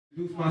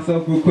Introduce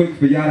myself real quick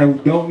for y'all who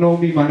don't know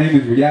me. My name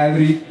is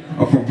Reality.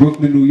 I'm from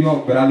Brooklyn, New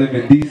York, but I live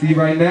in DC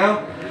right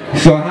now.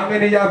 So how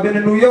many of y'all been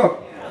to New York?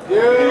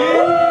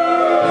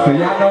 Yeah. So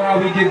y'all know how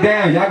we get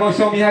down. Y'all gonna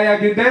show me how y'all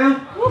get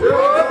down?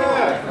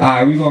 Yeah.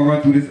 Alright, we gonna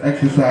run through this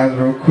exercise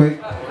real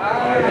quick.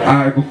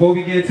 Alright, before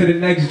we get to the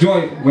next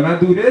joint, when I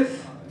do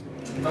this,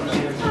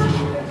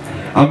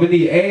 I'm gonna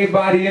need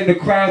everybody in the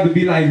crowd to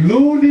be like,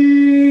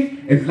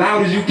 Looney, as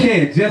loud as you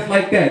can, just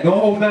like that. Don't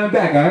hold nothing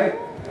back, alright?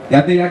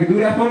 Y'all think y'all can do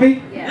that for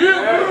me? Yeah.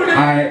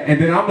 Alright, and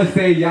then I'm gonna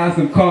say y'all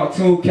some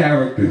cartoon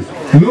characters.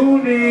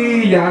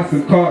 Looney, y'all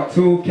some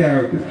cartoon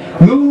characters.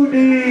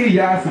 Looney,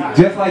 y'all some,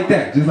 just like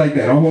that,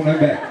 Don't hold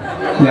nothing back.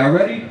 Y'all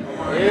ready?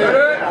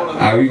 Yeah.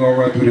 Alright, we gonna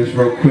run through this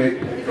real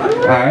quick.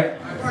 Alright.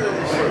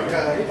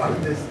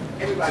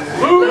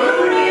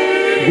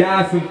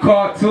 Y'all some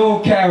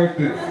cartoon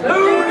characters.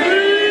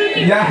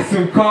 Y'all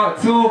some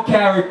cartoon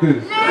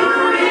characters.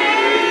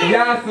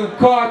 Y'all some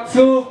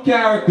cartoon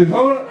characters.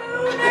 Hold on.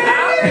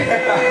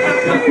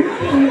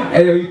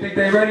 Hey, yo, you think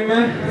they ready,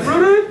 man?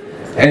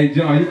 Hey,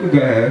 John, you can go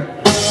ahead.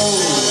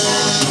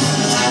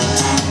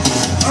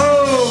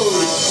 Oh!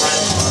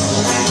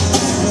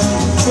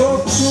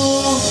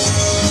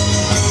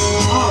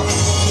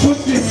 Put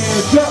your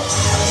hands up.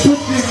 Put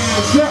your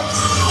hands up.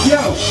 Yo,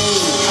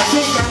 I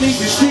think I need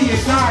to see a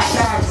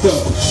doctor.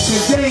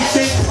 Cause they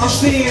think I'm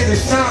seeing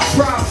it's not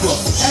proper.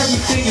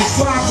 Everything is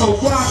guapo,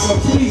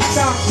 please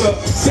stop the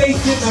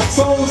faking the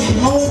phony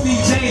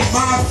homies ain't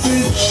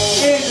mobsters.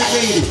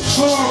 Animated,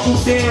 horrible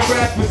damn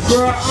rappers,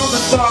 girl. I'ma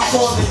start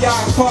calling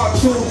y'all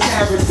cartoon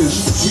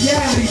characters.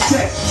 Reality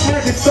check,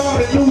 had to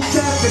start a new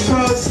chapter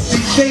cause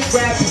these fake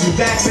rappers is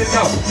acting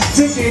up.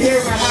 Sick of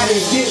hearing how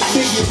they get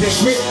figures and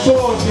grip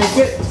balls and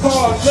whip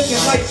cars looking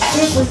like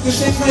slippers cause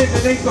they claim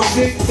that they some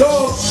big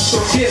dogs. So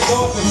get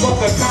lost and fuck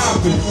a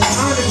conference.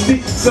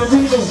 Honestly,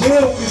 Serena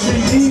will cause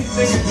these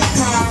niggas is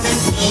common.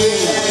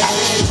 Weird ass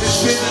niggas just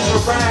spinning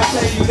around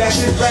tell you that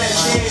this rap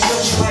game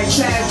looking like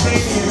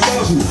Tasmanian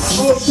double.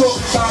 All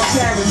talking about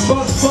carrots,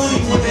 but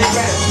funny when they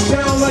rap.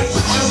 Sound like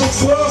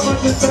Alice World, but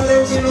just thought they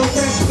were in on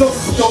Mexico.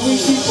 So we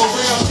keep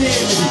around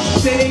family.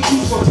 Say they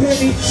keep a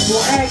penny,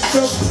 we'll act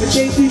up, but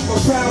they keep a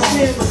proud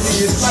family.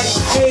 It's like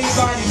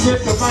everybody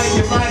grip the mic,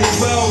 you might as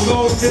well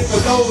go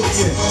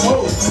Nickelodeon.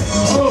 Oh,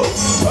 oh,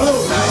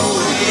 oh.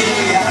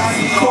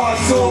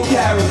 Cartoon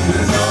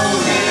characters.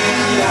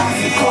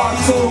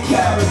 Cartoon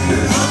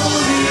characters.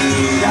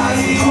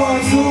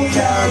 Cartoon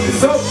characters.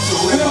 So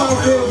where my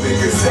real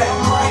niggas at?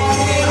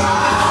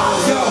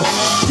 Yo,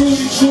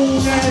 Looney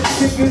Tune ass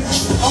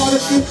niggas.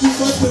 Artificial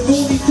bunch of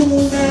Looney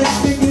Tune ass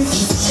niggas.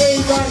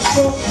 Everybody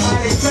talking how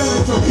they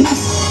selling for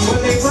peace. When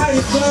they might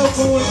as well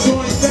go and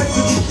join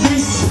Sesame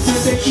Street.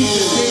 Since they keep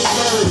the big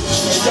bird.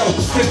 Yo,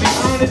 to be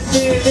honest,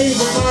 man, they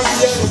remind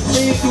me of the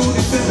green dude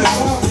that's in the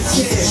garbage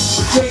can.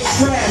 Straight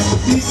trash.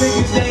 These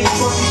niggas ain't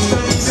fucking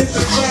funny.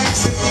 Mr.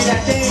 Flash, see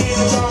that they ain't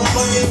about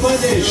money. Why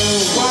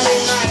they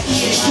not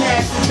eating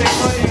cash if they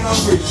money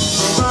hungry?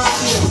 Remind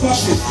me of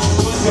puppets.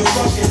 Bunch of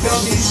fucking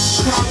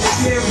dummies.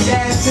 Commentary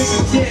ass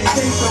niggas getting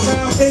chased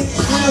around.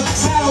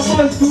 How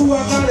much do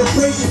I gotta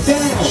break it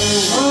down?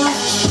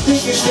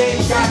 Thinking they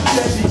got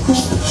Chevy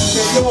Coupe.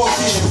 They all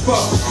getting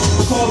fucked.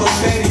 Call them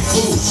Betty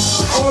Boo.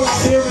 All I'm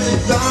hearing is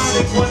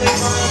Sonic when they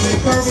rhyme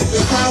and courage the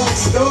power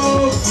of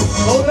dogs.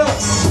 Hold up.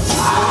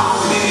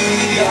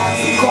 Got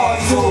some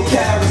cartoon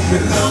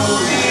characters.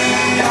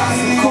 Got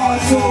some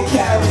cartoon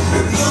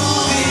characters.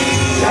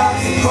 Got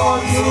some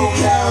cartoon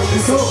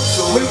characters. So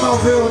where my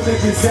real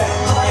niggas at?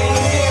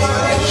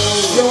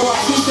 Yo, I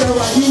think that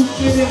I use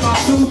shit in my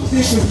two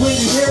shit, cause when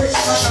you hear it,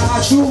 like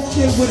I do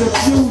shit with a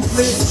fuse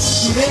lit.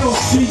 See, they don't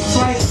street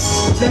fight,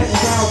 let's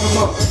round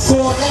them up.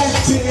 Call that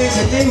shit in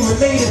and they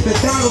related to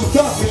Donald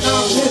Duck, and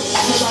I'm listening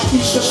cause I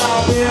keep the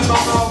loud in my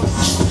mouth.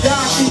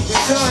 Y'all keep the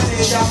gun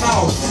in your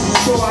mouth.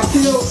 So I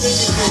kill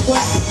niggas and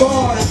went the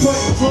bar and put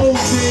the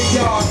clothes in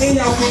y'all. And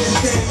y'all getting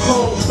same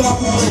clothes,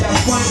 start with that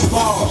one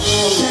bar.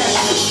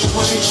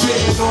 When they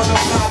spitting on the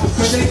block,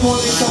 cause they call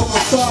themselves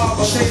a star,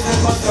 but they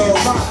live under a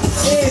rock.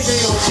 And they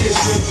don't get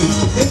bitches.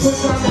 They put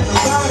down at the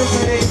bottom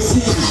of their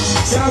bikini.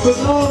 Y'all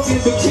belong in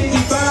bikini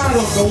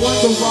bottoms. No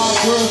wonder why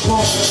girls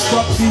won't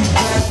fuck these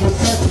rats or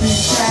touch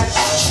these cats.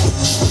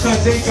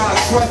 Cause they got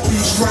crusty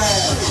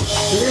crabs.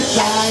 It's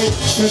alright,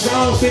 cause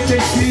I don't think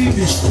they see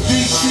me.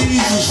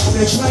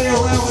 They play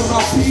around with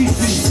my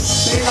PC.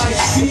 They like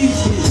speedy,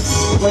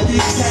 but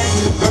these cats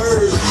is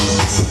birds.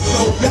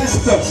 So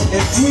Vesta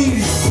and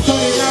Tweety, cut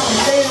it out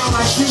and lay down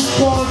like you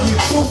calling me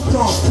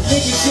Neutron.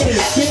 Niggas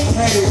getting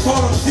big-headed,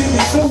 call them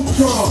Jimmy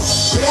Neutron.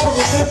 They all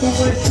remember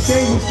when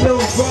they was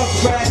little rough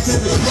rats in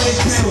the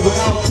playpen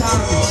without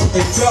timing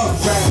and dub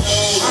rap.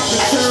 I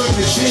can turn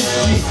to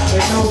Disney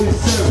and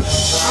notice him.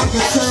 I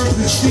can turn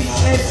to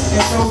CS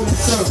and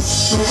notice him.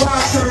 So why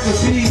turn to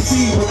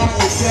BT when I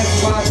can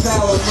just watch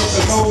out and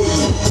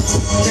Nickelodeon?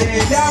 Man,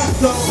 y'all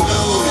so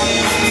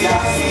loony.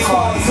 Y'all some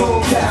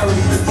cartoon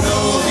characters.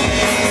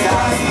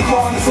 Y'all some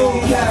cartoon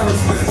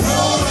characters.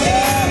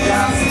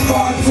 Y'all some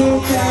cartoon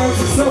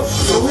characters.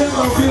 So where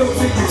my real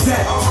niggas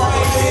at?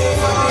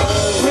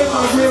 Where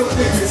my real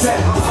niggas at?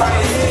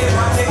 Right here,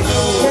 my nigga.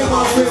 Where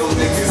my real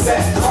niggas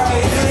at?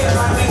 Right here,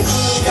 my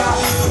nigga.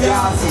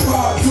 Y'all some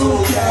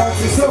cartoon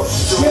characters. So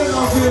where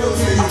my real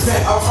niggas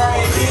at?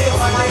 Right here,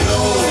 my nigga.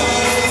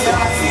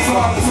 Y'all some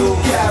cartoon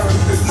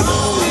characters.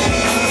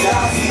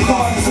 Y'all some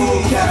cartoon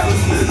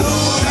characters.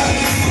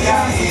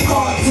 Y'all some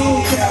cartoon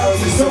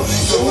characters.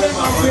 So where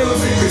my real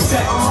niggas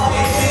at?